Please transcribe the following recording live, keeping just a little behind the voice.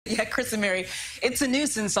Yeah, Chris and Mary, it's a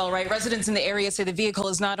nuisance, all right. Residents in the area say the vehicle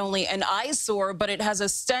is not only an eyesore, but it has a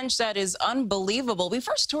stench that is unbelievable. We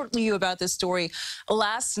first told you about this story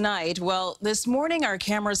last night. Well, this morning, our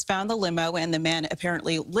cameras found the limo and the man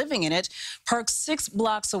apparently living in it parked 6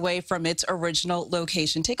 blocks away from its original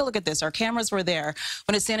location. Take a look at this. Our cameras were there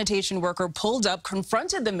when a sanitation worker pulled up,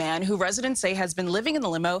 confronted the man who residents say has been living in the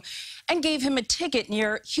limo, and gave him a ticket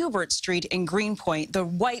near Hubert Street in Greenpoint. The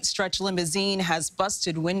white stretch limousine has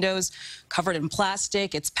busted windows, covered in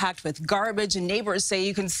plastic. It's packed with garbage, and neighbors say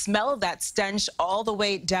you can smell that stench all the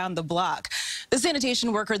way down the block. The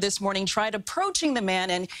sanitation worker this morning tried approaching the man,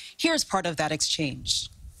 and here's part of that exchange.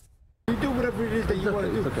 You do whatever it is that you want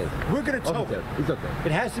to do. Okay. We're going to tow it. It's okay.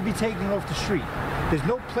 It has to be taken off the street. There's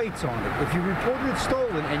no plates on it. If you reported it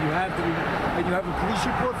stolen and you have a police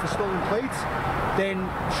report for stolen plates, then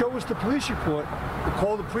show us the police report,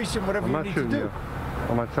 call the precinct, whatever you need to do.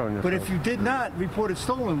 I'm not showing you. But if you did not report it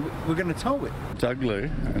stolen, we're going to tow it. It's ugly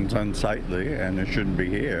and it's unsightly and it shouldn't be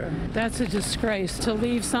here. That's a disgrace to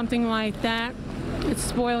leave something like that. It's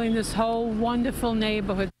spoiling this whole wonderful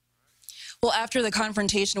neighborhood. Well, after the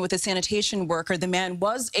confrontation with the sanitation worker, the man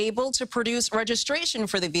was able to produce registration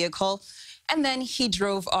for the vehicle, and then he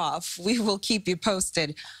drove off. We will keep you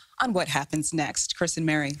posted on what happens next. Chris and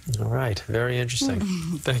Mary. All right. Very interesting.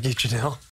 Thank you, Janelle.